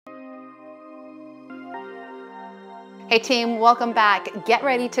Hey team, welcome back. Get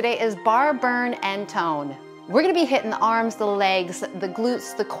ready, today is bar burn and tone. We're gonna be hitting the arms, the legs, the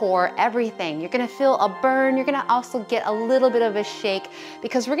glutes, the core, everything. You're gonna feel a burn, you're gonna also get a little bit of a shake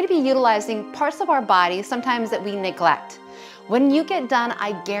because we're gonna be utilizing parts of our body sometimes that we neglect. When you get done,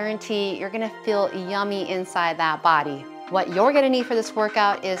 I guarantee you're gonna feel yummy inside that body. What you're gonna need for this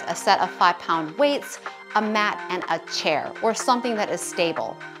workout is a set of 5-pound weights, a mat, and a chair, or something that is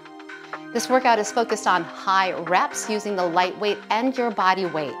stable. This workout is focused on high reps using the light weight and your body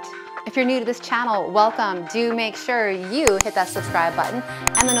weight. If you're new to this channel, welcome. Do make sure you hit that subscribe button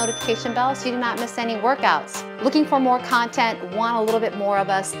and the notification bell so you do not miss any workouts. Looking for more content, want a little bit more of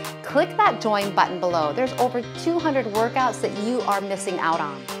us, click that join button below. There's over 200 workouts that you are missing out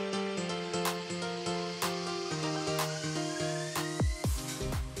on.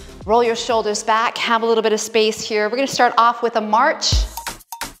 Roll your shoulders back, have a little bit of space here. We're gonna start off with a march.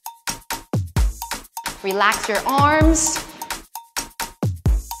 Relax your arms.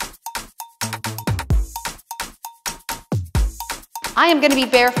 I am gonna be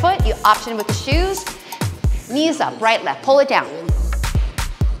barefoot, you option with the shoes. Knees up, right, left, pull it down.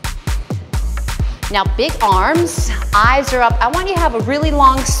 Now big arms, eyes are up. I want you to have a really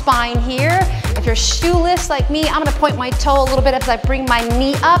long spine here. If you're shoeless like me, I'm gonna point my toe a little bit as I bring my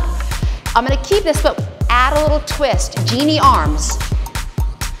knee up. I'm gonna keep this, but add a little twist, genie arms.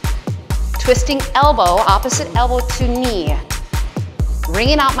 Twisting elbow, opposite elbow to knee.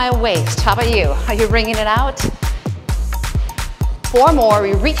 Wringing out my waist. How about you? Are you wringing it out? 4 more.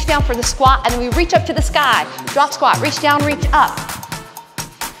 We reach down for the squat and then we reach up to the sky. Drop squat, reach down, reach up.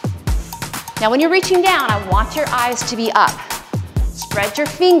 Now when you're reaching down, I want your eyes to be up. Spread your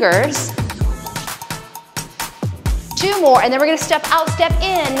fingers. 2 more, and then we're gonna step out, step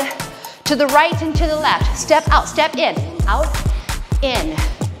in, to the right and to the left. Step out, step in, out, in.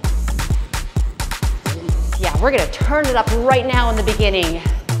 Yeah, we're gonna turn it up right now in the beginning.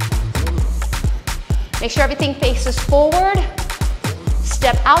 Make sure everything faces forward.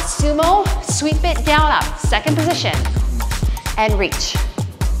 Step out, sumo, sweep it down up. Second position, and reach.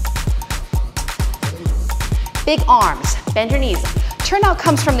 Big arms, bend your knees. Turnout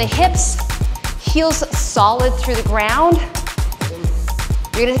comes from the hips, heels solid through the ground.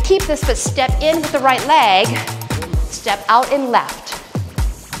 You're gonna keep this, but step in with the right leg, step out and left.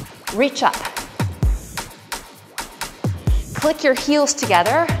 Reach up. Click your heels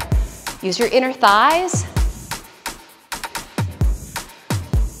together. Use your inner thighs.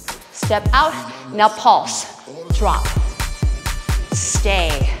 Step out, now pulse, drop,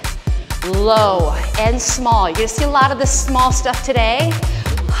 stay, low and small. You're gonna see a lot of this small stuff today.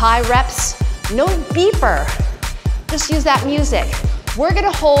 High reps, no beeper. Just use that music. We're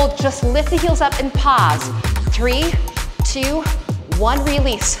gonna hold, just lift the heels up and pause. 3, 2, 1,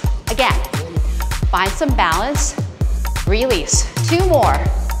 release. Again, find some balance. Release. 2 more.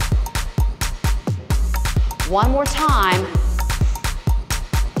 1 more time.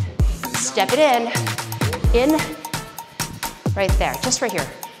 Step it in, right there, just right here.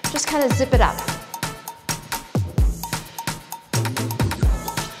 Just kind of zip it up.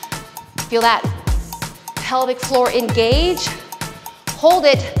 Feel that pelvic floor engage. Hold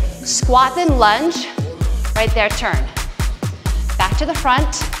it, squat then lunge. Right there, turn. Back to the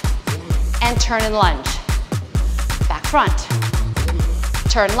front and turn and lunge. Back front,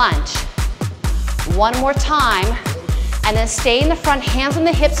 turn lunge. 1 more time, and then stay in the front, hands on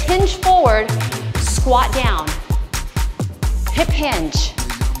the hips, hinge forward, squat down. Hip hinge,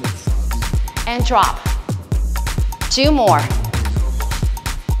 and drop. 2 more.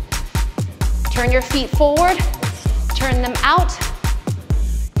 Turn your feet forward, turn them out,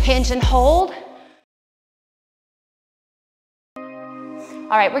 hinge and hold.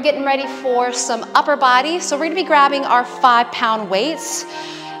 All right, we're getting ready for some upper body. So we're gonna be grabbing our 5-pound weights.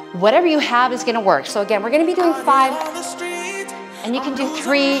 Whatever you have is gonna work. So again, we're gonna be doing 5, and you can do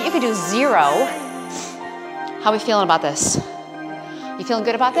 3, you can do 0. How are we feeling about this? You feeling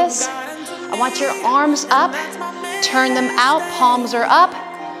good about this? I want your arms up, turn them out, palms are up,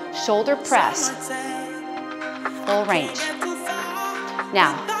 shoulder press, full range.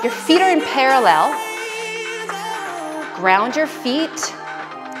 Now, your feet are in parallel. Ground your feet.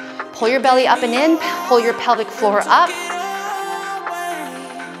 Pull your belly up and in, pull your pelvic floor up.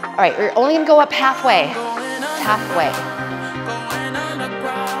 All right, we're only gonna go up halfway. Halfway.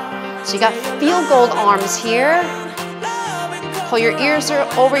 So you got field goal arms here. Pull your ears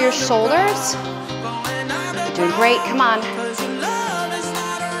over your shoulders. You're doing great, come on.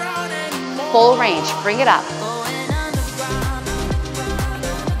 Full range, bring it up.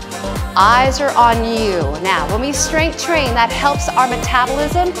 Eyes are on you. Now, when we strength train, that helps our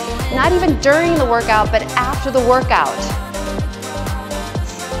metabolism, not even during the workout, but after the workout.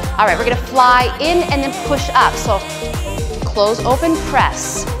 All right, we're gonna fly in and then push up. So close, open,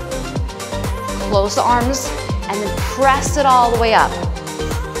 press. Close the arms and then press it all the way up.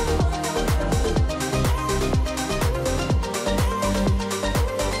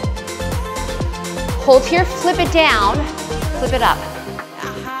 Hold here, flip it down, flip it up.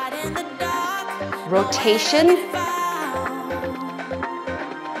 Rotation.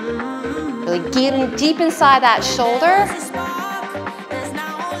 Really getting deep inside that shoulder.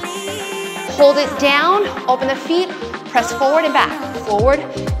 Hold it down, open the feet, press forward and back, forward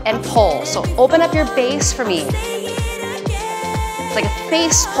and pull. So open up your base for me. It's like a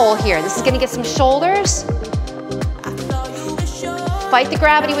face pull here. This is gonna get some shoulders. Fight the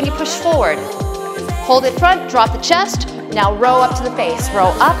gravity when you push forward. Hold it front, drop the chest. Now row up to the face.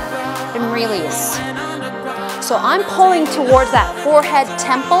 Row up and release. So I'm pulling towards that forehead,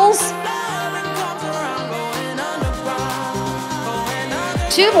 temples.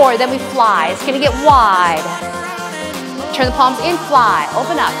 2 more, then we fly. It's gonna get wide. Turn the palms in, fly,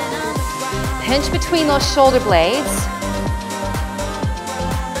 open up. Pinch between those shoulder blades.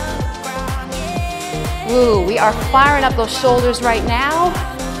 Ooh, we are firing up those shoulders right now.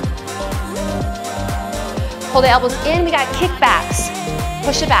 Pull the elbows in, we got kickbacks.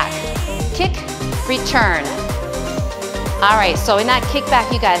 Push it back. Kick, return. All right, so in that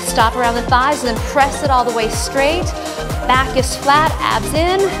kickback, you guys stop around the thighs and then press it all the way straight. Back is flat, abs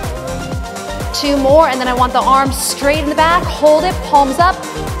in. 2 more, and then I want the arms straight in the back. Hold it, palms up.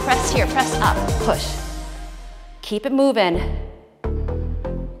 Press here, press up, push. Keep it moving.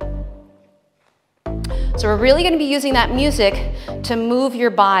 So we're really gonna be using that music to move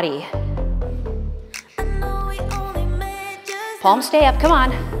your body. Palms stay up, come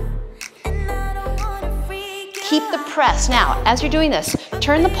on. Keep the press. Now, as you're doing this,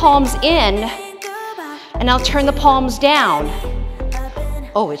 turn the palms in, and now turn the palms down.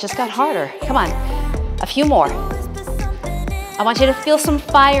 Oh, it just got harder. Come on, a few more. I want you to feel some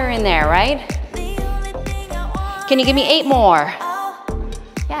fire in there, right? Can you give me 8 more?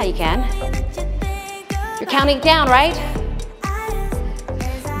 Yeah, you can. You're counting down, right?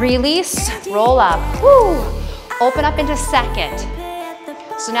 Release, roll up. Woo! Open up into second.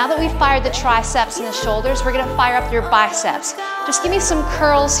 So now that we've fired the triceps and the shoulders, we're gonna fire up your biceps. Just give me some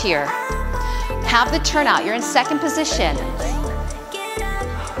curls here. Have the turnout, you're in second position.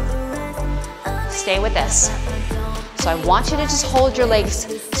 Stay with this. So I want you to just hold your legs,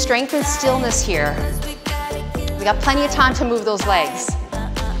 strength and stillness here. We got plenty of time to move those legs.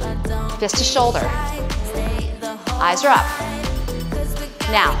 Fist to shoulder. Eyes are up.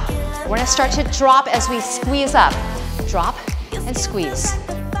 Now, we're gonna start to drop as we squeeze up. Drop and squeeze.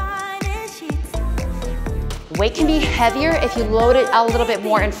 Weight can be heavier if you load it a little bit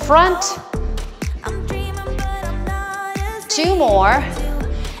more in front. 2 more,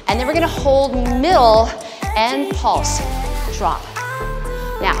 and then we're gonna hold middle and pulse. Drop.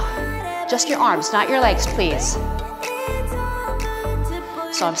 Now, just your arms, not your legs, please.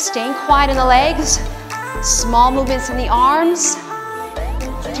 So I'm staying quiet in the legs, small movements in the arms.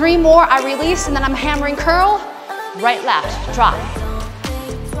 3 more, I release, and then I'm hammering curl. Right, left, drop.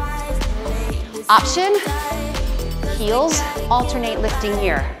 Option, heels, alternate lifting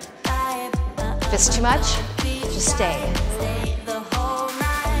here. If it's too much, just stay.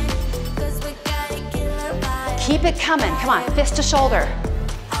 Keep it coming, come on, fist to shoulder.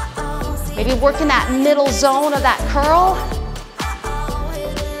 Maybe work in that middle zone of that curl.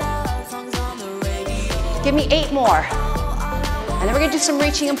 Give me 8 more. And then we're gonna do some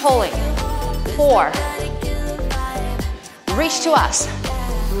reaching and pulling. 4. Reach to us.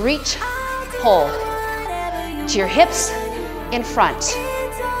 Reach, pull. To your hips, in front.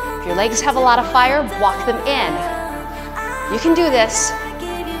 If your legs have a lot of fire, walk them in. You can do this.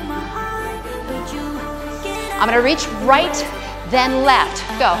 I'm gonna reach right, then left.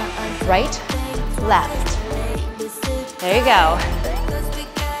 Go. Right, left. There you go.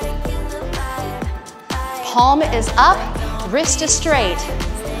 Palm is up, wrist is straight.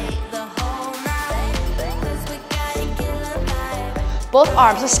 Both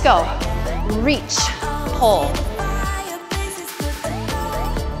arms, let's go. Reach, pull.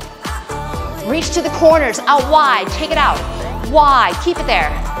 Reach to the corners, out wide, take it out. Wide, keep it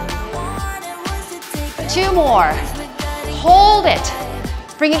there. 2 more. Hold it.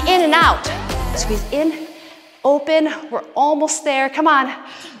 Bring it in and out. Squeeze in, open. We're almost there. Come on.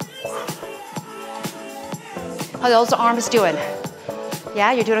 How are those arms doing?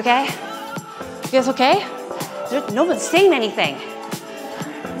 Yeah, you're doing okay? You guys okay? No one's saying anything.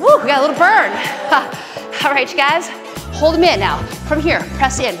 Woo, we got a little burn. All right, you guys, hold them in now. From here,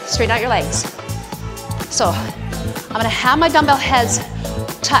 press in, straighten out your legs. So I'm gonna have my dumbbell heads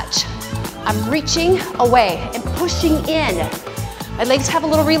touch. I'm reaching away and pushing in. My legs have a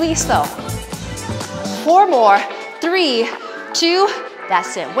little release though. 4 more, 3, 2,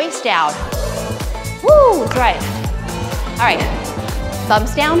 that's it, waist down. Woo, that's right. All right,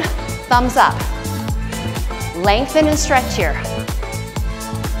 thumbs down, thumbs up. Lengthen and stretch here.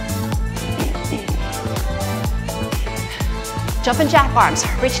 Jumping jack arms,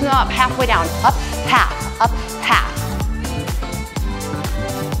 reaching them up halfway down, up, half, up, half.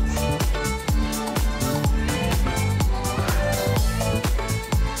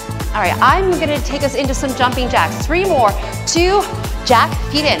 All right, I'm gonna take us into some jumping jacks. 3 more, 2, jack,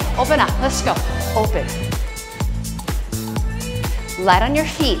 feet in, open up, let's go, open. Light on your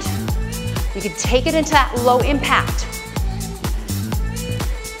feet. You can take it into that low impact.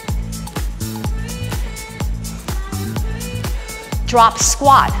 Drop,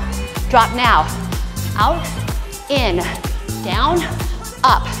 squat, drop now. Out, in, down,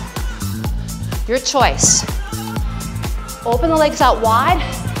 up. Your choice. Open the legs out wide.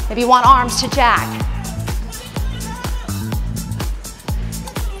 Maybe you want arms to jack.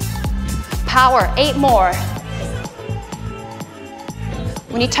 Power, 8 more.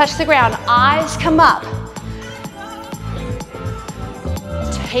 When you touch the ground, eyes come up.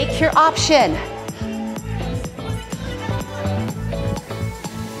 Take your option.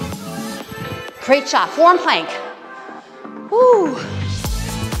 Great job, forearm plank. Woo.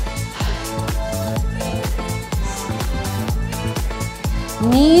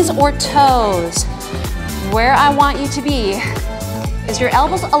 Knees or toes. Where I want you to be is your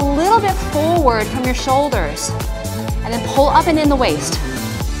elbows a little bit forward from your shoulders. And then pull up and in the waist.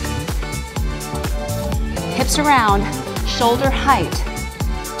 Hips around, shoulder height.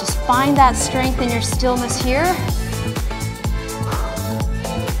 Just find that strength in your stillness here.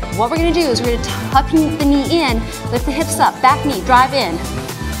 What we're gonna do is we're gonna tuck the knee in, lift the hips up, back knee, drive in.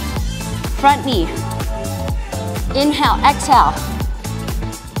 Front knee. Inhale, exhale.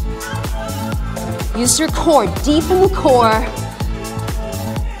 Use your core, deepen the core.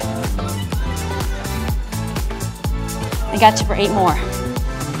 I got you for 8 more.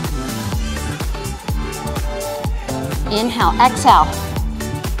 Inhale, exhale.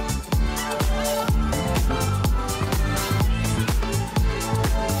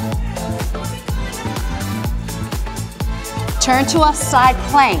 Turn to a side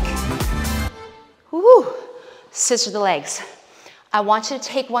plank. Woo. Scissor the legs. I want you to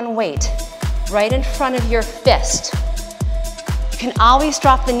take one weight right in front of your fist. You can always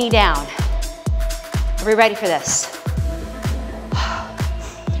drop the knee down. Are we ready for this?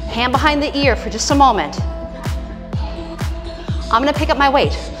 Hand behind the ear for just a moment. I'm gonna pick up my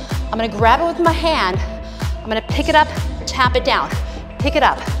weight. I'm gonna grab it with my hand. I'm gonna pick it up, tap it down. Pick it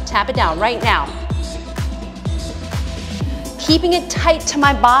up, tap it down right now. Keeping it tight to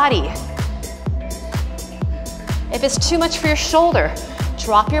my body. If it's too much for your shoulder,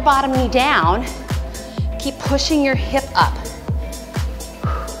 drop your bottom knee down. Keep pushing your hip up.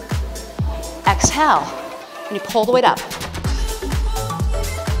 Exhale, and you pull the weight up.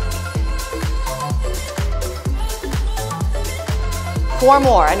 Four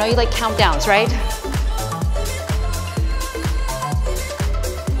more. I know you like countdowns, right?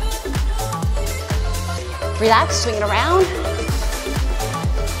 Relax, swing it around.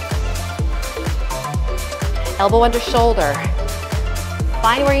 Elbow under shoulder.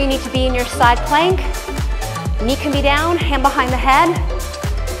 Find where you need to be in your side plank. Knee can be down, hand behind the head.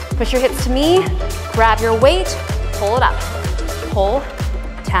 Push your hips to me, grab your weight, pull it up. Pull,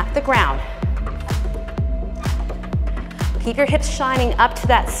 tap the ground. Keep your hips shining up to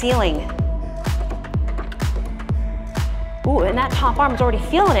that ceiling. Ooh, and that top arm's already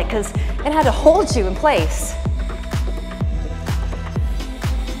feeling it because it had to hold you in place.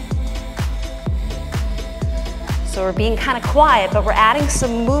 So we're being kind of quiet, but we're adding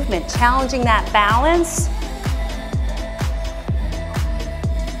some movement, challenging that balance.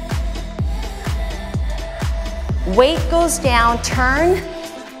 Weight goes down, turn.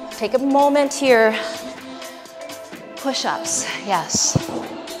 Take a moment here. Push-ups, yes.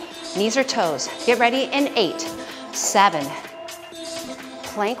 Knees or toes. Get ready in 8, 7,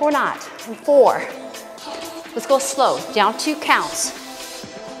 plank or not, in 4. Let's go slow, down 2 counts.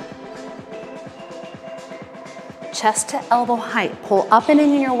 Chest to elbow height, pull up and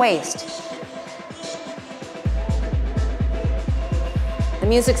in your waist. The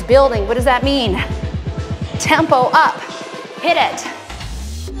music's building, what does that mean? Tempo up, hit it.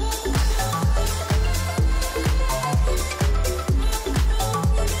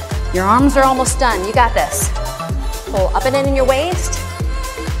 Your arms are almost done. You got this. Pull up and in your waist.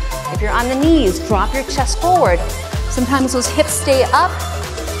 If you're on the knees, drop your chest forward. Sometimes those hips stay up.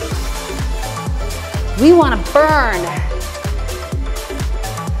 We want to burn.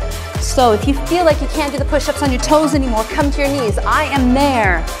 So if you feel like you can't do the push-ups on your toes anymore, come to your knees. I am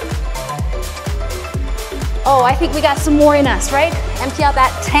there. Oh, I think we got some more in us, right? Empty out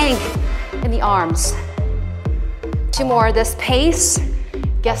that tank in the arms. 2 more of this pace.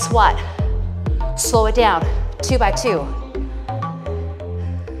 Guess what? Slow it down, 2 by 2.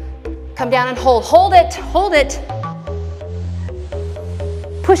 Come down and hold, hold it, hold it.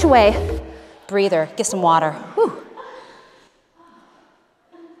 Push away, breather, get some water. Whew.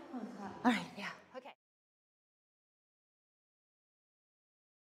 All right, yeah, okay.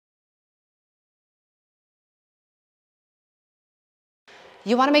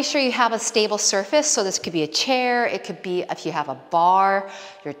 You want to make sure you have a stable surface, so this could be a chair, it could be if you have a bar,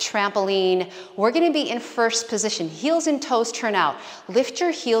 your trampoline. We're going to be in first position, heels and toes turn out. Lift your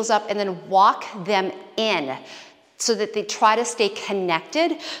heels up and then walk them in so that they try to stay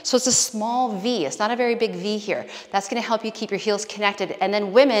connected. So it's a small V, it's not a very big V here. That's going to help you keep your heels connected. And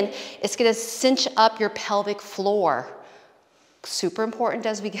then women, it's going to cinch up your pelvic floor. Super important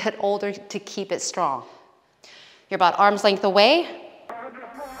as we get older to keep it strong. You're about arm's length away.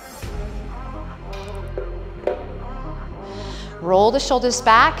 Roll the shoulders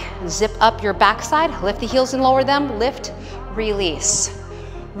back, zip up your backside, lift the heels and lower them, lift, release.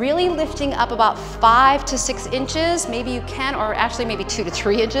 Really lifting up about 5 to 6 inches, maybe you can, or actually maybe 2 to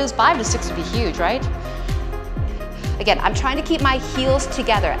 3 inches. 5 to 6 would be huge, right? Again, I'm trying to keep my heels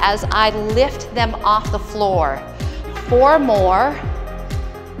together as I lift them off the floor. 4 more.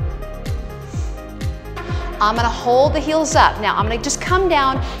 I'm gonna hold the heels up. Now I'm gonna just come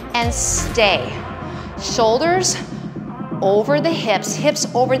down and stay. Shoulders over the hips, hips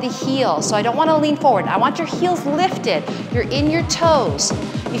over the heels. So I don't want to lean forward. I want your heels lifted. You're in your toes.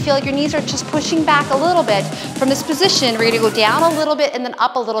 You feel like your knees are just pushing back a little bit. From this position, we're going to go down a little bit and then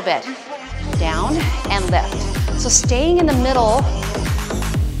up a little bit. Down and lift. So staying in the middle.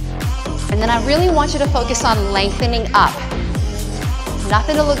 And then I really want you to focus on lengthening up.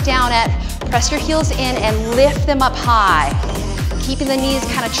 Nothing to look down at. Press your heels in and lift them up high. Keeping the knees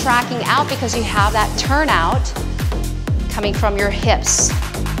kind of tracking out because you have that turnout coming from your hips.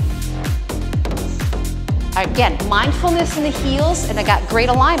 All right, again, mindfulness in the heels, and I got great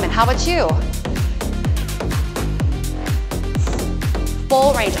alignment. How about you?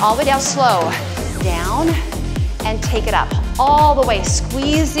 Full range, all the way down slow. Down, and take it up. All the way,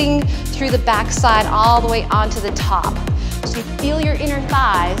 squeezing through the backside, all the way onto the top. So you feel your inner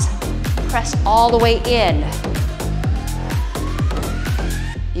thighs press all the way in.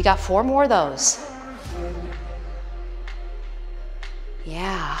 You got 4 more of those.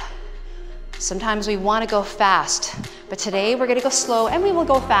 Yeah, sometimes we want to go fast, but today we're going to go slow and we will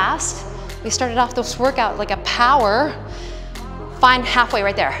go fast. We started off this workout like a power. Find halfway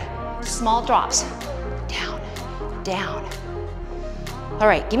right there. Small drops. Down, down. All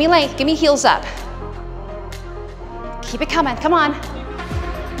right, give me length, give me heels up. Keep it coming, come on.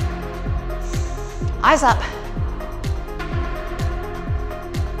 Eyes up.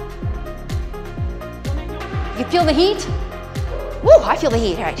 You feel the heat? Woo, I feel the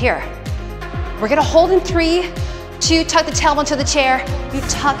heat right here. We're gonna hold in 3, 2, tuck the tailbone to the chair. You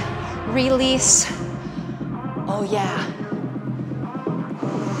tuck, release. Oh yeah.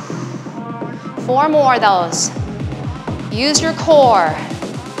 4 more of those. Use your core.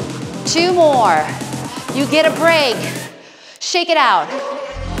 2 more. You get a break. Shake it out.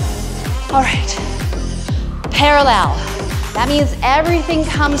 All right. Parallel. That means everything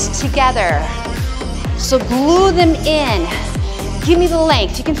comes together. So glue them in. Give me the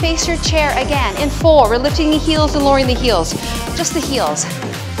length. You can face your chair again. In 4, we're lifting the heels and lowering the heels. Just the heels.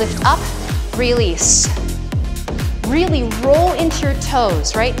 Lift up, release. Really roll into your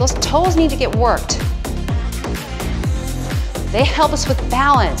toes, right? Those toes need to get worked. They help us with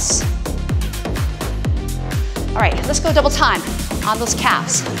balance. All right, let's go double time on those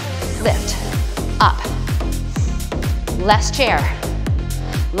calves. Lift, up. Less chair.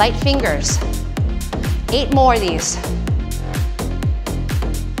 Light fingers. 8 more of these.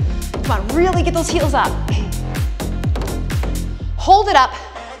 Come on, really get those heels up. Hold it up.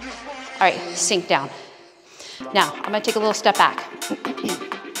 All right, sink down. Now, I'm gonna take a little step back.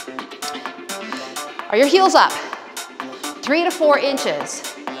 Are your heels up? 3 to 4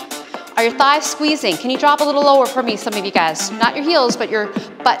 inches. Are your thighs squeezing? Can you drop a little lower for me, some of you guys? Not your heels, but your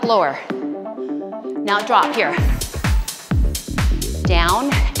butt lower. Now drop here.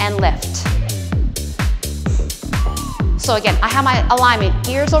 Down and lift. So again, I have my alignment,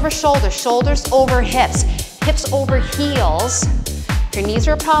 ears over shoulders, shoulders over hips, hips over heels. If your knees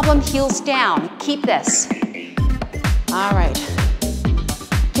are a problem, heels down. Keep this. All right.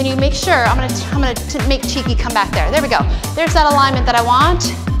 Can you make sure, I'm gonna make cheeky come back there. There we go. There's that alignment that I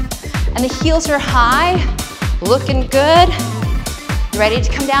want. And the heels are high, looking good. Ready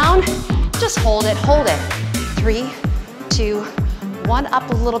to come down? Just hold it, hold it. 3, 2, 1, up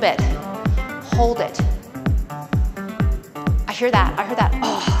a little bit. Hold it. I hear that,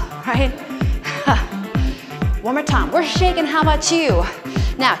 oh, right? One more time, we're shaking, how about you?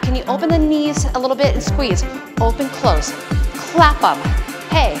 Now, can you open the knees a little bit and squeeze? Open, close, clap them.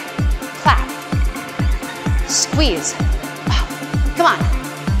 Hey, clap, squeeze. Oh, come on,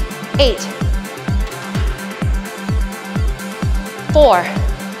 8, 4,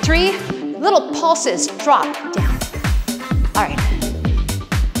 3, little pulses, drop, down. All right,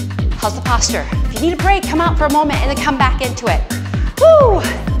 how's the posture? If you need a break, come out for a moment and then come back into it. Woo!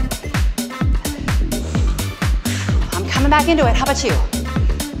 I'm coming back into it, how about you?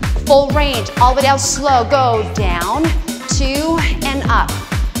 Full range, all the way down slow, go down, 2, and up.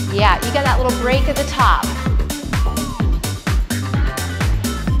 Yeah, you got that little break at the top.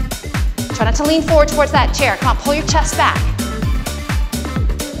 Try not to lean forward towards that chair. Come on, pull your chest back.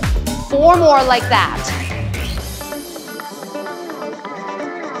 4 more like that.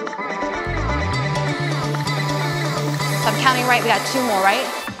 If I'm counting right, we got 2 more, right?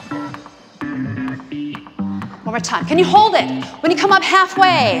 One more time. Can you hold it? When you come up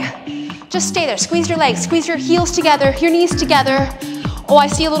halfway, just stay there. Squeeze your legs, squeeze your heels together, your knees together. Oh, I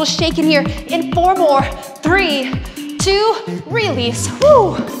see a little shake in here. In 4 more, 3, 2, release.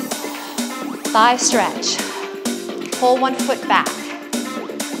 Woo! Thigh stretch. Pull one foot back.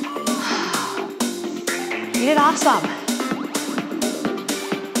 You did awesome.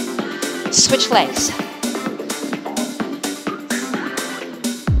 Switch legs.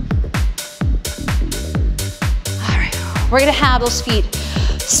 All right, we're gonna have those feet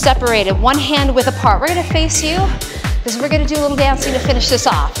separated, one hand width apart. We're gonna face you, because we're gonna do a little dancing to finish this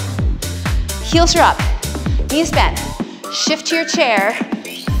off. Heels are up, knees bent. Shift to your chair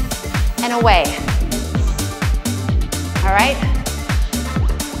and away. All right?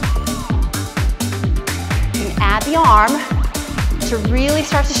 Add the arm to really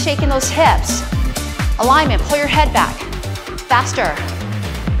start to shake in those hips. Alignment, pull your head back. Faster.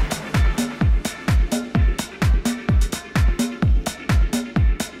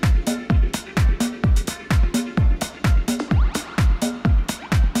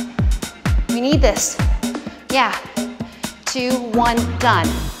 We need this. Yeah. 2, 1, done.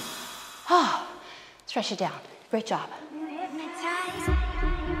 Oh, stretch it down. Great job.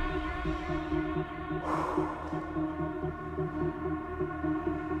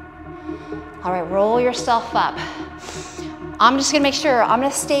 All right, roll yourself up. I'm just gonna make sure, I'm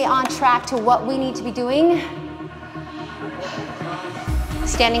gonna stay on track to what we need to be doing.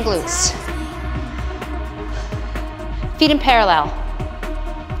 Standing glutes. Feet in parallel.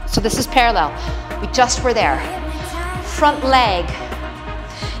 So this is parallel. We just were there. Front leg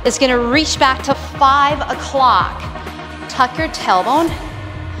is gonna reach back to 5 o'clock. Tuck your tailbone,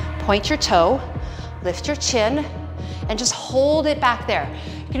 point your toe, lift your chin, and just hold it back there.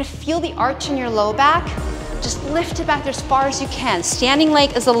 You're gonna feel the arch in your low back. Just lift it back there as far as you can. Standing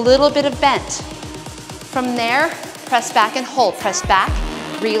leg is a little bit of bent. From there, press back and hold. Press back,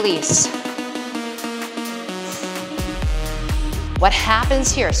 release. What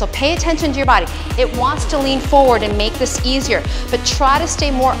happens here? So pay attention to your body. It wants to lean forward and make this easier, but try to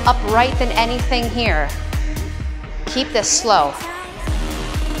stay more upright than anything here. Keep this slow.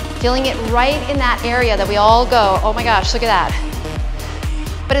 Feeling it right in that area that we all go, oh my gosh, look at that.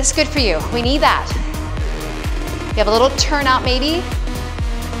 But it's good for you. We need that. You have a little turnout maybe.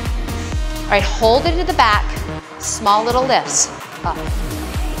 All right, hold it to the back. Small little lifts. Up.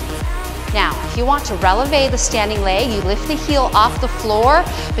 Now, if you want to releve the standing leg, you lift the heel off the floor,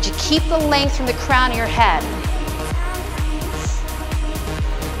 but you keep the length from the crown of your head.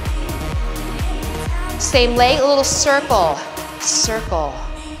 Same leg, a little circle. Circle.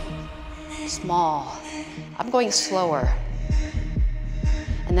 Small. I'm going slower.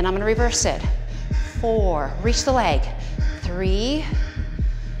 And then I'm gonna reverse it. 4, reach the leg. 3,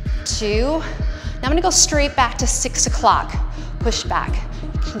 2. Now I'm gonna go straight back to 6 o'clock. Push back.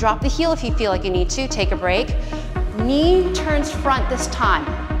 You can drop the heel if you feel like you need to. Take a break. Knee turns front this time.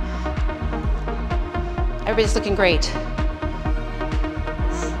 Everybody's looking great.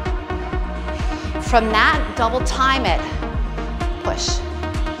 From that, double time it. Push.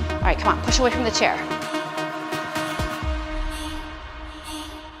 All right, come on, push away from the chair.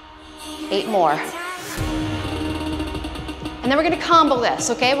 8 more. And then we're gonna combo this,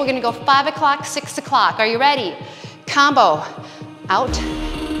 okay? We're gonna go 5 o'clock, 6 o'clock. Are you ready? Combo, out,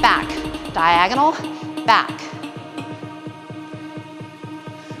 back, diagonal, back.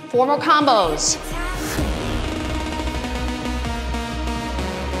 4 more combos.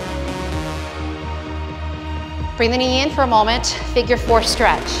 Bring the knee in for a moment, figure 4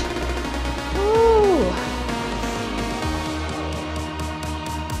 stretch. Woo.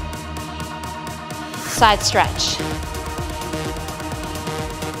 Side stretch.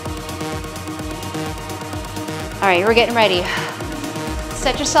 All right, we're getting ready.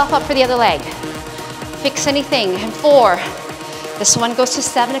 Set yourself up for the other leg. Fix anything in 4. This one goes to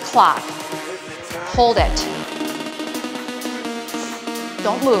 7 o'clock. Hold it.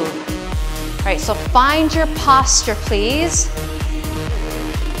 Don't move. All right, so find your posture, please.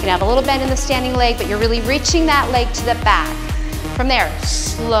 You can have a little bend in the standing leg, but you're really reaching that leg to the back. From there,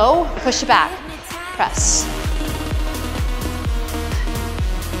 slow, push it back. Press.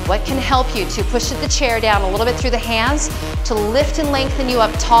 What can help you to push the chair down a little bit through the hands to lift and lengthen you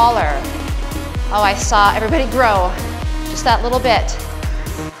up taller? Oh, I saw everybody grow just that little bit.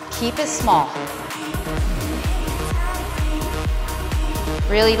 Keep it small.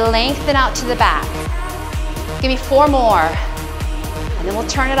 Really lengthen out to the back. Give me 4 more, and then we'll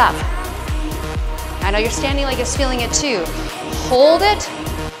turn it up. I know your standing leg is feeling it too. Hold it.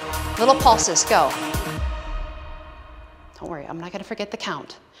 Little pulses, go. Don't worry, I'm not gonna forget the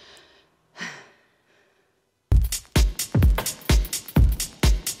count.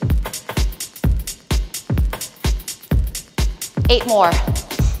 8 more.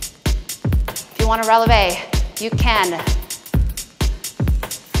 If you want to releve, you can.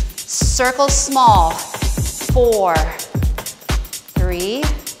 Circle small. 4, 3.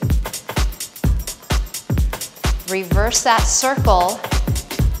 Reverse that circle.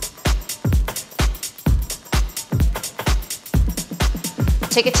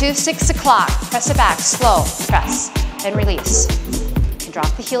 Take it to 6 o'clock. Press it back, slow, press, and release. You can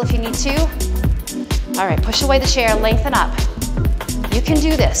drop the heel if you need to. All right, push away the chair, lengthen up. You can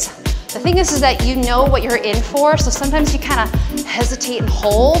do this. The thing is that you know what you're in for, so sometimes you kind of hesitate and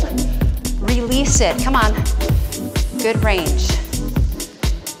hold. Release it, come on. Good range.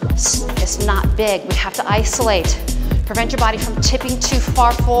 It's not big, we have to isolate. Prevent your body from tipping too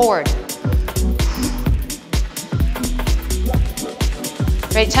far forward.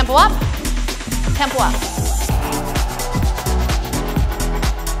 Ready, tempo up, tempo up.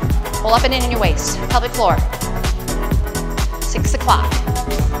 Pull up and in your waist, pelvic floor. 6 o'clock.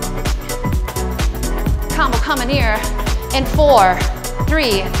 Combo coming here in 4,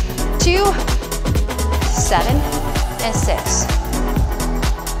 3, 2, 7, and 6.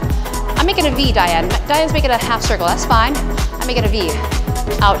 I'm making a V, Diane. Diane's making a half circle, that's fine. I'm making a V.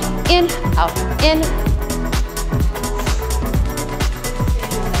 Out, in, in.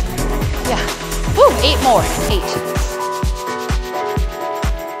 Yeah, woo, 8 more, 8.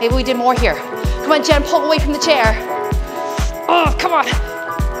 Maybe we did more here. Come on, Jen, pull away from the chair. Oh, come on.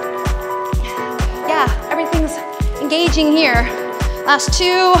 Yeah, everything's engaging here. Last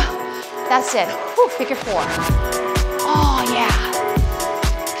 2, that's it. Whew, figure 4. Oh, yeah.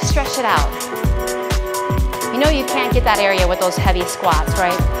 Stretch it out. You know you can't get that area with those heavy squats,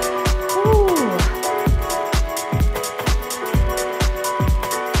 right? Ooh.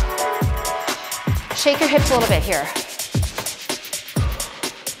 Shake your hips a little bit here.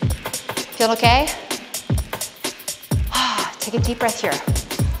 Feel okay? Take a deep breath here.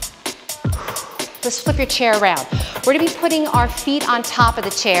 Let's flip your chair around. We're gonna be putting our feet on top of the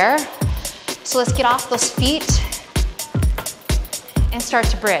chair. So let's get off those feet and start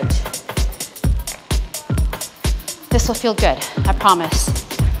to bridge. This will feel good, I promise.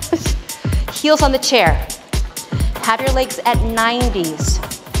 Heels on the chair. Have your legs at 90s.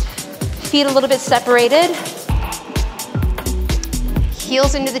 Feet a little bit separated.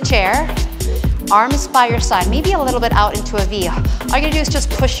 Heels into the chair. Arms by your side, maybe a little bit out into a V. All you're gonna do is just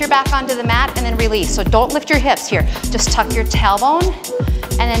push your back onto the mat and then release. So don't lift your hips here. Just tuck your tailbone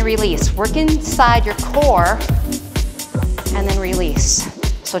and then release. Work inside your core and then release.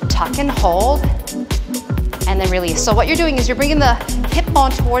 So tuck and hold and then release. So what you're doing is you're bringing the hip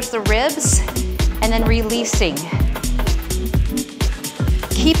bone towards the ribs and then releasing.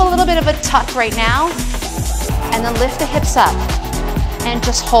 Keep a little bit of a tuck right now and then lift the hips up and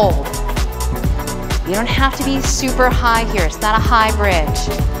just hold. You don't have to be super high here. It's not a high bridge.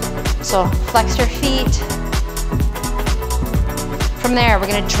 So flex your feet. From there, we're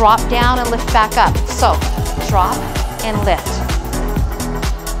gonna drop down and lift back up. So drop and lift.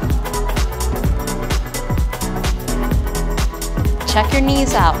 Check your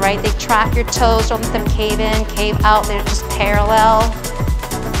knees out, right? They track your toes, don't let them cave in, cave out. They're just parallel.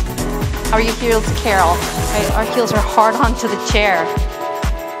 How are your heels, Carol? Right? Our heels are hard onto the chair.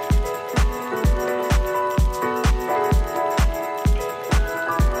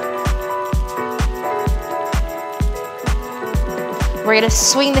 We're gonna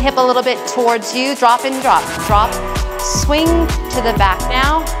swing the hip a little bit towards you. Drop and drop, drop. Swing to the back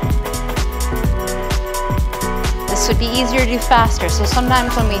now. This would be easier to do faster. So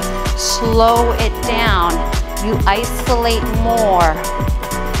sometimes when we slow it down, you isolate more.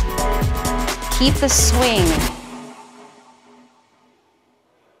 Keep the swing.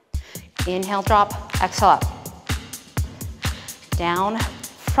 Inhale, drop, exhale up. Down,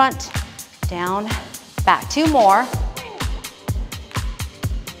 front, down, back. 2 more.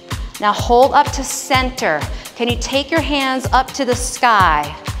 Now hold up to center. Can you take your hands up to the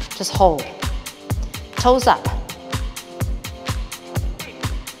sky? Just hold. Toes up.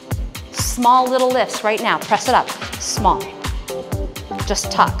 Small little lifts right now. Press it up. Small.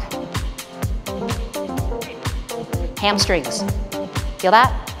 Just tuck. Hamstrings. Feel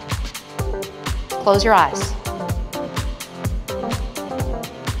that? Close your eyes.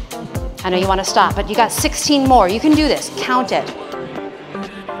 I know you want to stop, but you got 16 more. You can do this. Count it.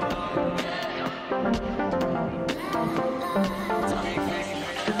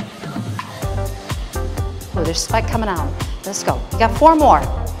 Oh, there's spike coming out. Let's go. You got 4 more.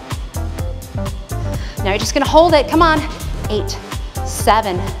 Now you're just gonna hold it. Come on. 8,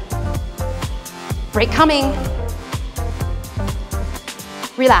 7. Break coming.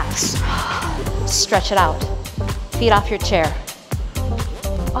 Relax. Stretch it out. Feet off your chair.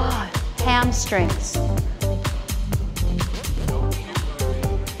 Oh, hamstrings.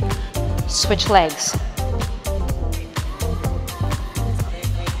 Switch legs.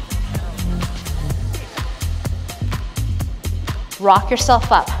 Rock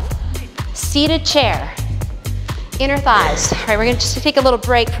yourself up. Seated chair. Inner thighs. All right, we're gonna just take a little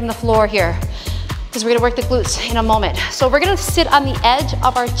break from the floor here because we're gonna work the glutes in a moment. So we're gonna sit on the edge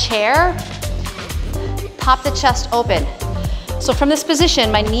of our chair, pop the chest open. So from this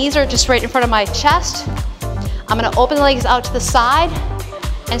position, my knees are just right in front of my chest. I'm gonna open the legs out to the side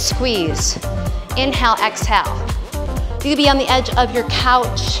and squeeze. Inhale, exhale. You could be on the edge of your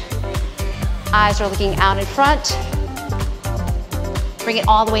couch. Eyes are looking out in front. Bring it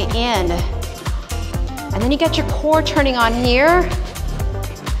all the way in. And then you get your core turning on here.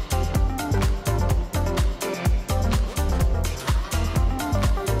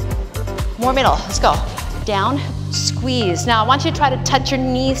 More middle, let's go. Down, squeeze. Now I want you to try to touch your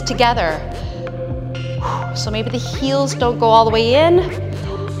knees together. So maybe the heels don't go all the way in.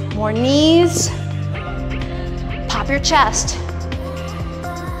 More knees. Pop your chest.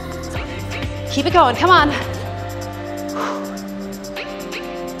 Keep it going, come on.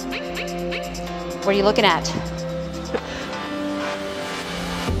 What are you looking at?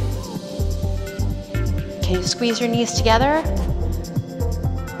 Can you squeeze your knees together?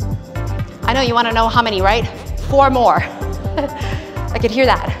 I know you want to know how many, right? 4 more. I could hear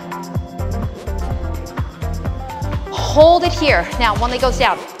that. Hold it here. Now, one leg goes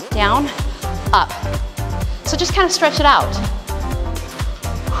down, up. So just kind of stretch it out.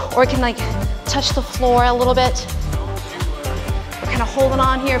 Or it can like touch the floor a little bit. We're kind of holding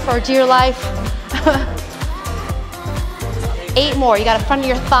on here for our dear life. 8 more. You got the front of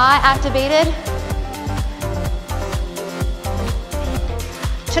your thigh activated.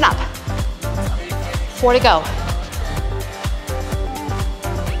 Chin up. 4 to go.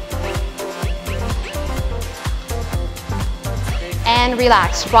 And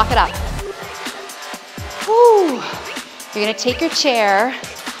relax. Rock it up. Whew. You're going to take your chair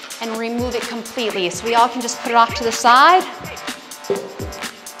and remove it completely. So we all can just put it off to the side.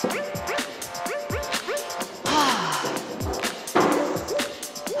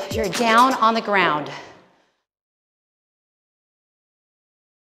 You're down on the ground.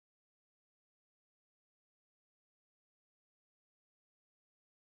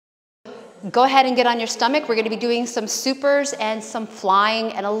 Go ahead and get on your stomach. We're going to be doing some supers and some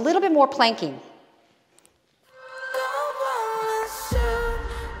flying and a little bit more planking.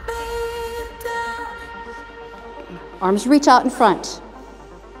 Arms reach out in front.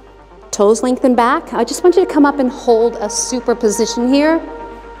 Toes lengthen back. I just want you to come up and hold a super position here.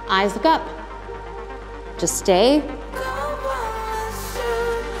 Eyes look up. Just stay.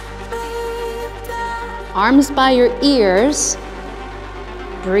 Arms by your ears.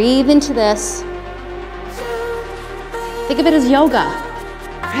 Breathe into this. Think of it as yoga,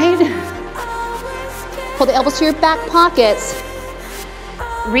 right? Pull the elbows to your back pockets.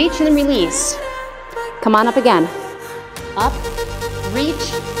 Reach and then release. Come on up again. Up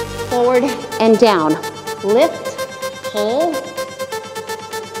Reach forward and down. Lift, pull.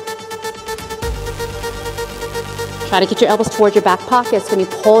 Try to get your elbows towards your back pockets when you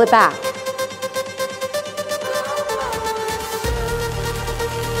pull it back.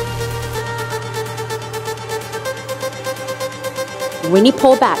 When you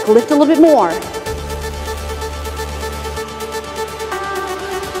pull back, lift a little bit more.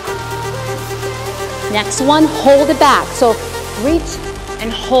 Next one, hold it back. So reach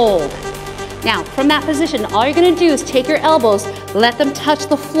and hold. Now, from that position, all you're gonna do is take your elbows, let them touch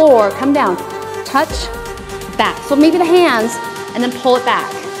the floor, come down, touch, back. So maybe the hands, and then pull it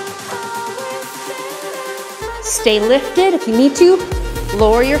back. Stay lifted if you need to.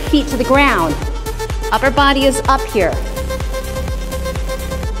 Lower your feet to the ground. Upper body is up here.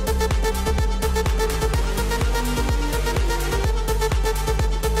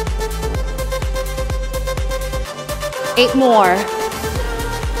 Eight more.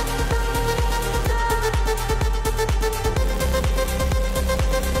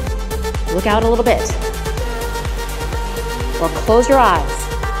 Look out a little bit. Or close your eyes.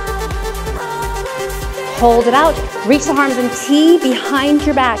 Hold it out. Reach the arms in T behind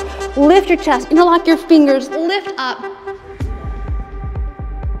your back. Lift your chest. Interlock your fingers. Lift up.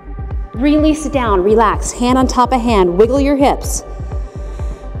 Release it down. Relax. Hand on top of hand. Wiggle your hips.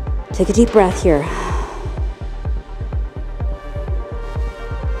 Take a deep breath here.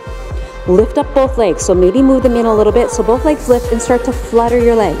 Lift up both legs, so maybe move them in a little bit so both legs lift and start to flutter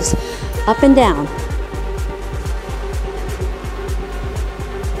your legs up and down.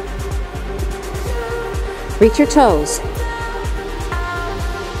 Reach your toes.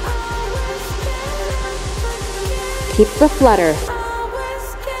 Keep the flutter.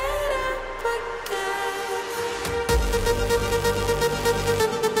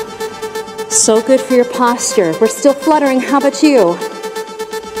 So good for your posture. We're still fluttering. How about you?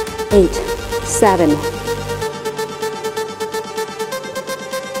 8, 7.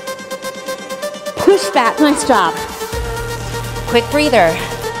 Push back, nice job. Quick breather.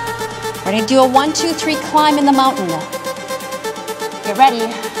 We're gonna do a 1, 2, 3 climb in the mountain. Get ready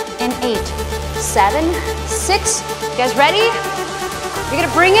in 8, 7, 6. You guys ready? You're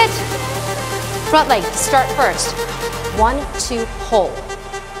gonna bring it. Front leg, start first. 1, 2, hold.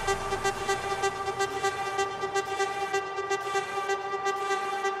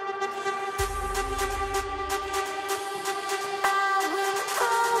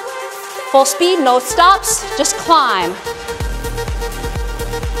 Full speed, no stops, just climb.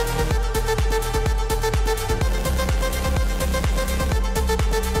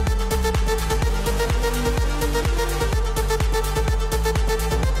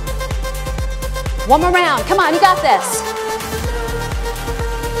 One more round, come on, you got this.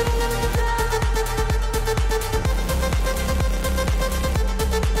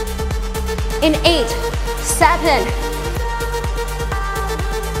 In 8, 7,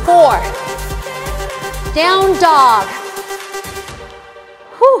 4, down dog.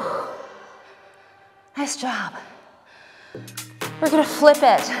 Whew. Nice job. We're gonna flip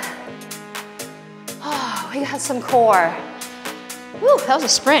it. Oh, we got some core. Whew, that was a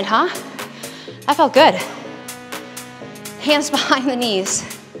sprint, huh? That felt good. Hands behind the knees.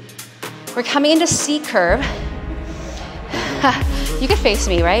 We're coming into C curve. You can face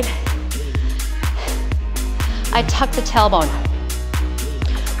me, right? I tuck the tailbone.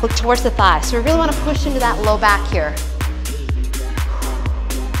 Look towards the thigh. So we really want to push into that low back here.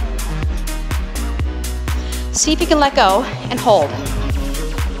 See if you can let go and hold.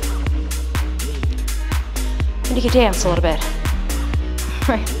 And you can dance a little bit.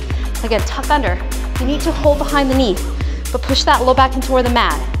 Right. Again, tuck under. You need to hold behind the knee, but push that low back into toward the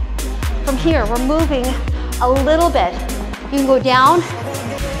mat. From here, we're moving a little bit. You can go down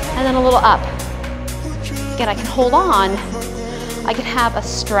and then a little up. Again, I can hold on. I can have a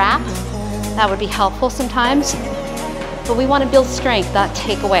strap. That would be helpful sometimes. But we want to build strength, not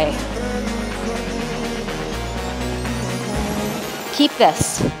take away. Keep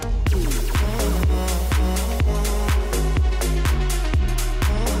this.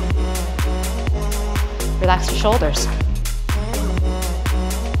 Relax your shoulders.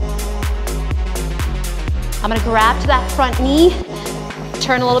 I'm gonna grab to that front knee,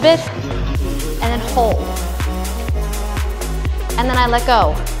 turn a little bit, and then hold. And then I let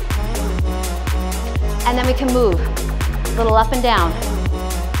go. And then we can move a little up and down.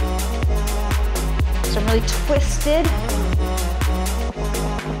 So I'm really twisted.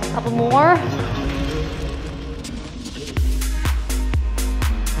 A couple more.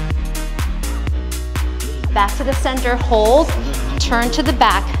 Back to the center, hold, turn to the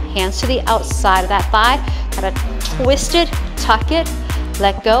back, hands to the outside of that thigh, kind of twist it, tuck it,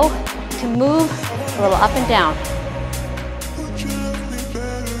 Let go. You can move a little up and down.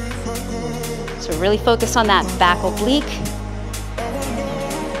 So really focus on that back oblique.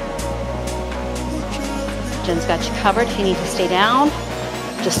 Jen's got you covered if you need to stay down.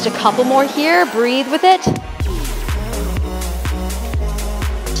 Just a couple more here, breathe with it.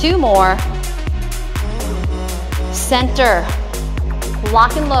 2 more. Center,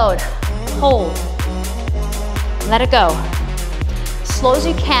 lock and load, hold. Let it go. Slow as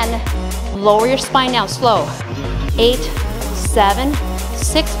you can, lower your spine down, slow. 8, 7,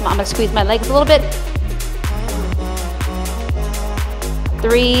 6, I'm gonna squeeze my legs a little bit.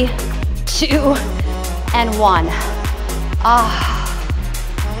 3, 2, and 1.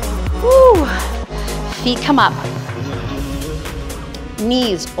 Woo. Feet come up.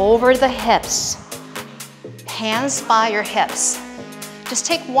 Knees over the hips. Hands by your hips. Just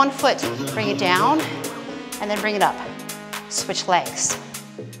take one foot, bring it down, and then bring it up. Switch legs.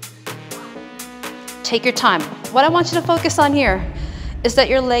 Take your time. What I want you to focus on here is that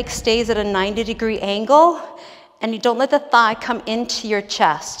your leg stays at a 90-degree angle and you don't let the thigh come into your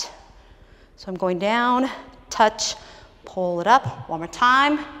chest. So I'm going down, touch, pull it up. One more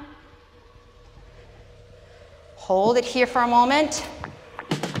time. Hold it here for a moment.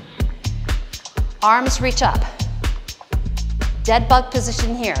 Arms reach up. Dead bug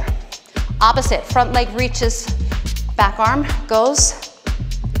position here. Opposite, front leg reaches, back arm goes,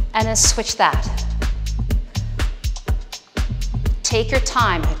 and then switch that. Take your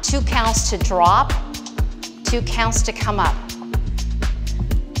time. 2 counts to drop, 2 counts to come up.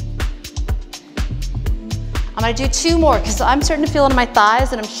 I'm gonna do 2 more because I'm starting to feel it in my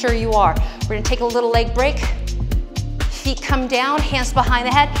thighs and I'm sure you are. We're gonna take a little leg break. Feet come down, hands behind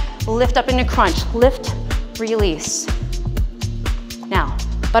the head, lift up into crunch. Lift, release. Now,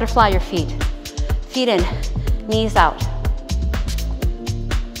 butterfly your feet. Feet in, knees out.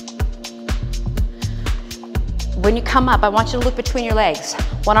 When you come up, I want you to look between your legs.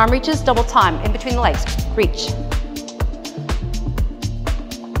 One arm reaches, double time, in between the legs. Reach.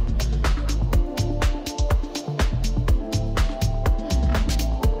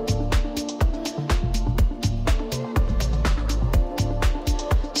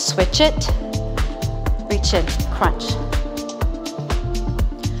 Switch it, reach in, crunch.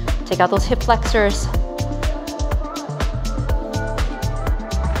 Take out those hip flexors.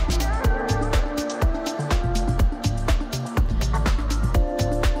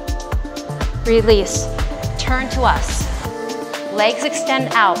 Release, turn to us. Legs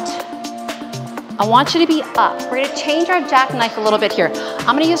extend out. I want you to be up. We're gonna change our jackknife a little bit here.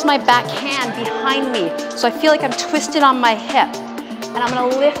 I'm gonna use my back hand behind me so I feel like I'm twisted on my hip. And I'm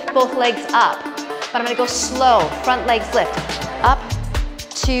gonna lift both legs up, but I'm gonna go slow. Front legs lift, up,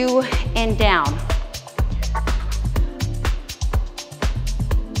 2, and down.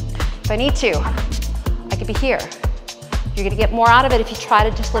 If I need to, I could be here. You're gonna get more out of it if you try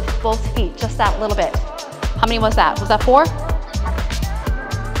to just lift both feet, just that little bit. How many was that? Was that 4?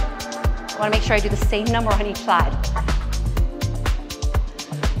 I wanna make sure I do the same number on each side.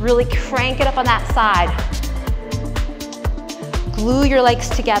 Really crank it up on that side. Glue your legs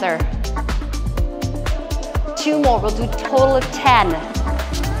together. 2 more, we'll do a total of 10.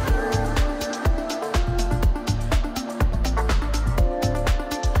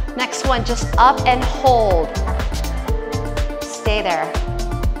 Next one, just up and hold. Stay there.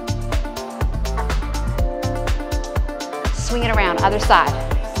 Swing it around, other side.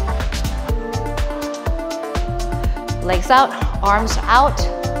 Legs out, arms out.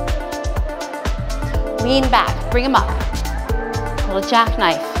 Lean back, bring them up. Little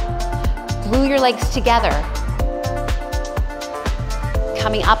jackknife. Glue your legs together.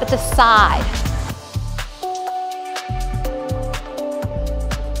 Coming up at the side.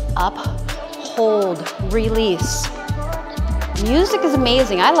 Up, hold, release. Music is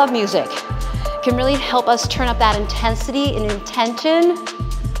amazing. I love music. It can really help us turn up that intensity and intention.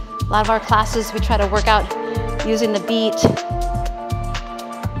 A lot of our classes, we try to work out using the beat.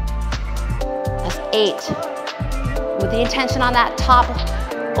 That's 8. With the intention on that top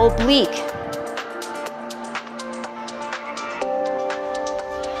oblique.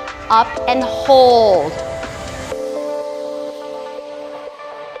 Up and hold.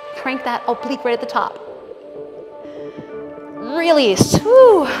 Crank that oblique right at the top. Release,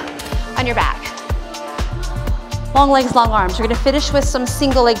 woo, on your back. Long legs, long arms. We're gonna finish with some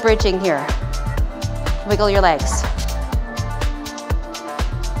single leg bridging here. Wiggle your legs.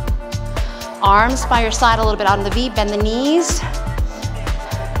 Arms by your side a little bit out in the V, bend the knees.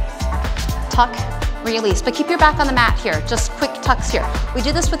 Tuck, release, but keep your back on the mat here, just quick tucks here. We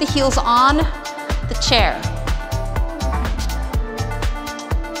do this with the heels on the chair.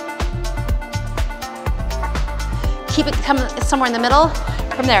 Keep it coming somewhere in the middle.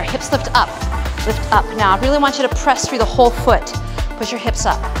 From there, hips lift up. Lift up. Now, I really want you to press through the whole foot. Push your hips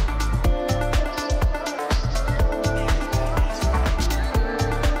up.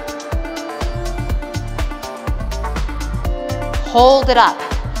 Hold it up.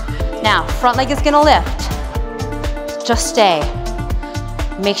 Now, front leg is gonna lift. Just stay.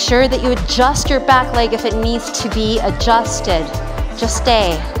 Make sure that you adjust your back leg if it needs to be adjusted. Just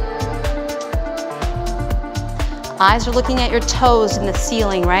stay. Eyes are looking at your toes in the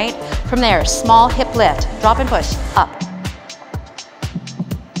ceiling, right? From there, small hip lift. Drop and push, up.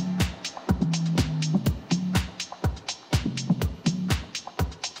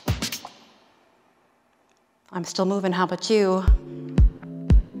 I'm still moving, how about you?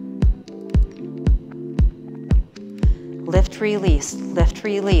 Lift, release, lift,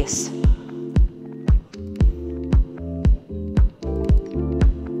 release.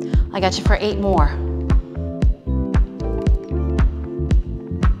 I got you for 8 more.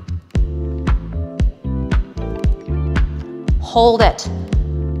 Hold it.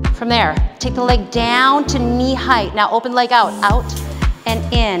 From there, take the leg down to knee height. Now open leg out, out and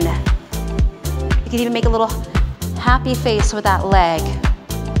in. You can even make a little happy face with that leg.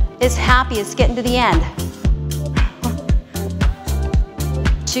 It's happy, it's getting to the end.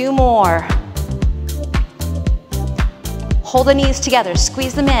 2 more. Hold the knees together,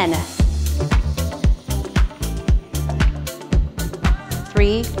 squeeze them in.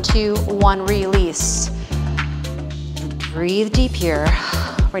 3, 2, 1, release. Breathe deep here.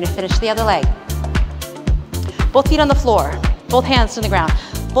 We're gonna finish the other leg. Both feet on the floor, both hands to the ground.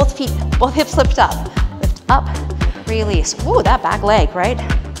 Both feet, both hips lift up. Lift up, release. Ooh, that back leg, right?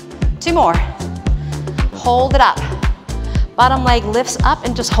 2 more. Hold it up. Bottom leg lifts up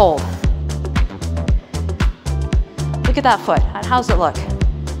and just hold. Look at that foot. How's it look?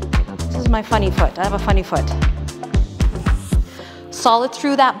 This is my funny foot. I have a funny foot. Solid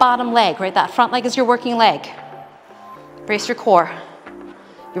through that bottom leg, right? That front leg is your working leg. Brace your core.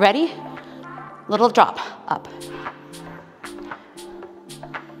 You ready? Little drop, up.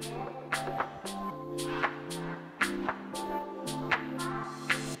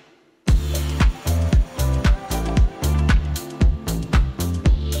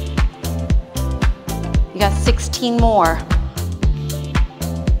 You got 16 more.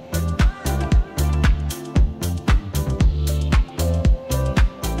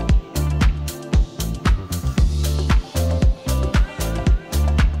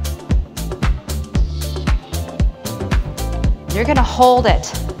 You're gonna hold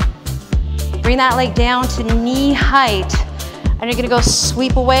it. Bring that leg down to knee height, and you're gonna go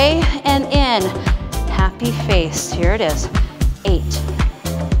sweep away and in. Happy face, here it is. 8,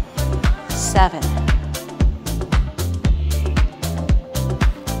 7, 8.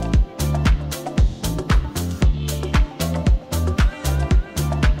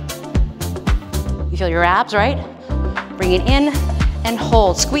 You feel your abs, right? Bring it in and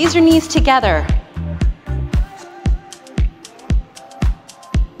hold. Squeeze your knees together.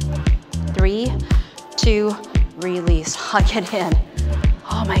 3, 2, release. Hug it in.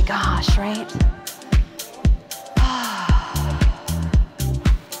 Oh my gosh, right?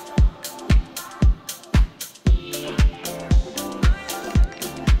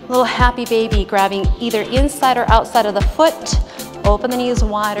 Little happy baby grabbing either inside or outside of the foot. Open the knees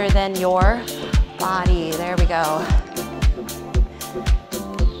wider than your body. There we go.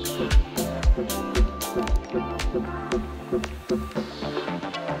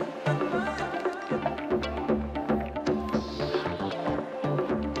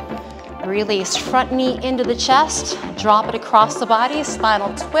 Release, front knee into the chest, drop it across the body,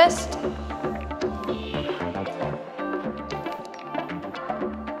 spinal twist.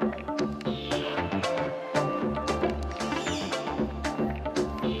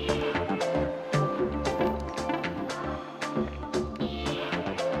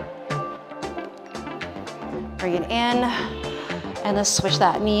 Bring it in, and then switch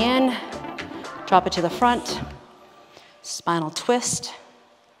that knee in, drop it to the front, spinal twist.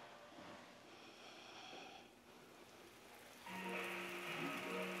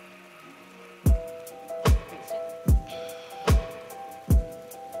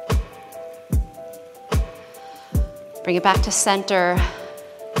 Bring it back to center.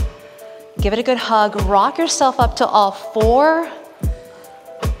 Give it a good hug. Rock yourself up to all 4.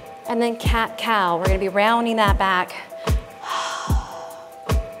 And then cat-cow. We're gonna be rounding that back.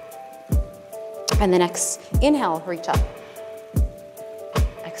 And then inhale, reach up.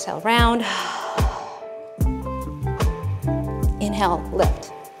 Exhale, round. Inhale,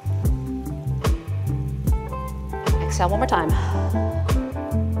 lift. Exhale one more time.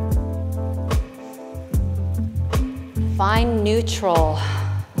 Find neutral.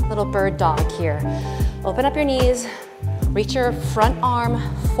 Little bird dog here. Open up your knees, reach your front arm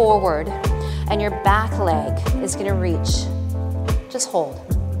forward, and your back leg is gonna reach. Just hold.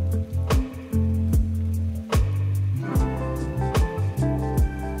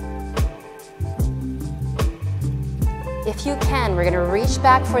 If you can, we're gonna reach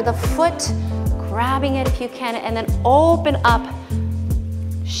back for the foot, grabbing it if you can, and then open up,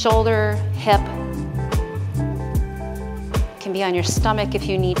 shoulder, hip. Can be on your stomach if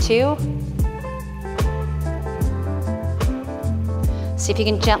you need to. See if you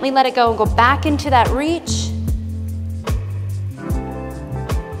can gently let it go and go back into that reach.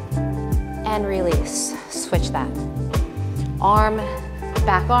 And release, switch that. Arm,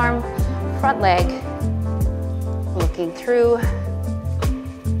 back arm, front leg, looking through.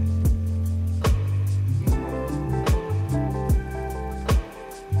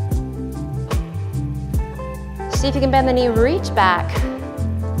 See if you can bend the knee, reach back.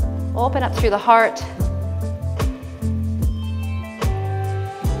 Open up through the heart.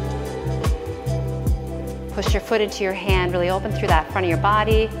 Push your foot into your hand, really open through that front of your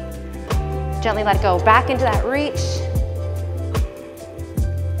body. Gently let it go back into that reach.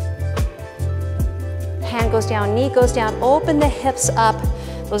 Hand goes down, knee goes down, open the hips up,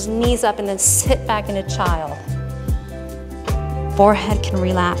 those knees up, and then sit back into child. Forehead can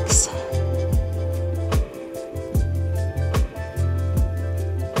relax.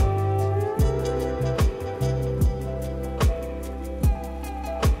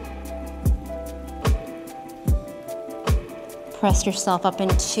 Press yourself up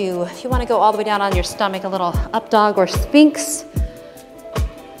into, if you want to go all the way down on your stomach, a little up dog or sphinx.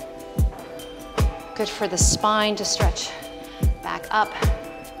 Good for the spine to stretch back up.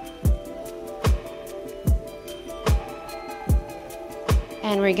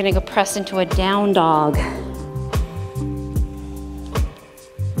 And we're gonna go press into a down dog.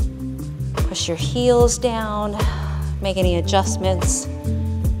 Push your heels down, make any adjustments.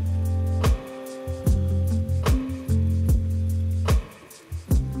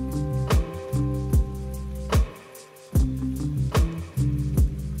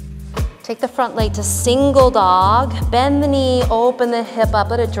 Take the front leg to single dog, bend the knee, open the hip up,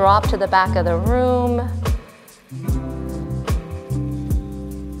 let it drop to the back of the room.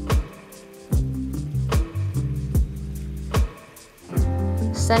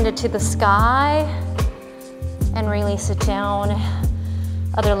 Send it to the sky and release it down.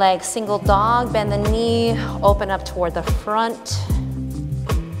 Other leg, single dog, bend the knee, open up toward the front.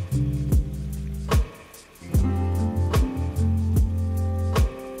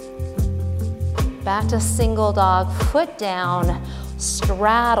 Back to single dog, foot down,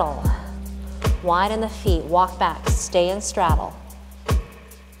 straddle. Widen the feet, walk back, stay in straddle.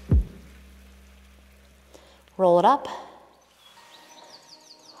 Roll it up.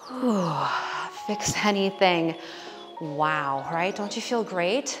 Whew. Fix anything. Wow, right? Don't you feel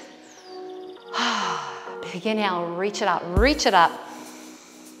great? Big inhale, reach it out, reach it up.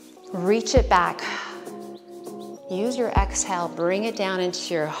 Reach it back. Use your exhale, bring it down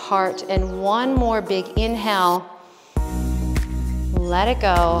into your heart. And one more big inhale. Let it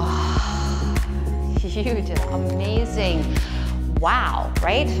go. You did amazing. Wow,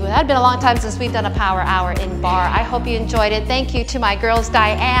 right? It had been a long time since we've done a power hour in barre. I hope you enjoyed it. Thank you to my girls,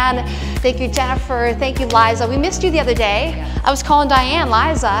 Diane. Thank you, Jennifer. Thank you, Liza. We missed you the other day. I was calling Diane,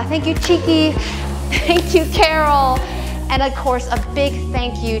 Liza. Thank you, Cheeky. Thank you, Carol. And of course, a big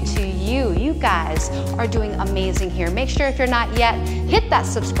thank you to you. You guys are doing amazing here. Make sure if you're not yet, hit that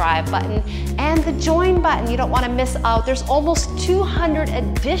subscribe button and the join button. You don't want to miss out. There's almost 200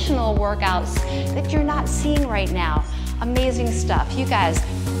 additional workouts that you're not seeing right now. Amazing stuff. You guys,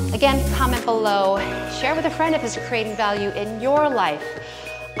 again, comment below. Share with a friend if it's creating value in your life.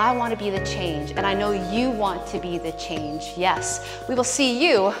 I want to be the change, and I know you want to be the change. Yes, we will see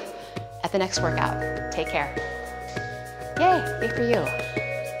you at the next workout. Take care. Yay, yay for you.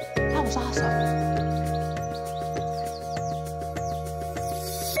 That was awesome.